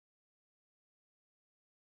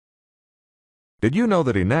Did you know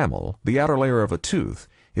that enamel, the outer layer of a tooth,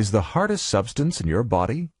 is the hardest substance in your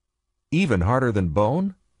body? Even harder than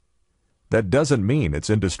bone? That doesn't mean it's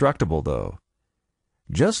indestructible, though.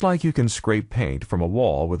 Just like you can scrape paint from a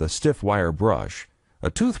wall with a stiff wire brush, a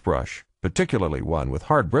toothbrush, particularly one with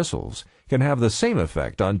hard bristles, can have the same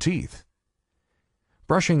effect on teeth.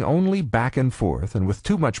 Brushing only back and forth and with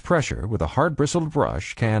too much pressure with a hard-bristled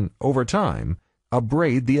brush can, over time,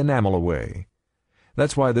 abrade the enamel away.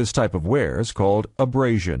 That's why this type of wear is called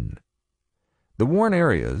abrasion. The worn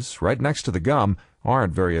areas, right next to the gum,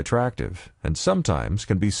 aren't very attractive and sometimes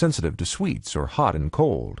can be sensitive to sweets or hot and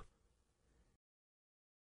cold.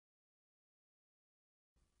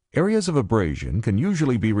 Areas of abrasion can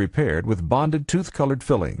usually be repaired with bonded tooth-colored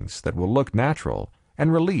fillings that will look natural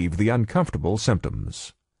and relieve the uncomfortable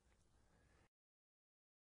symptoms.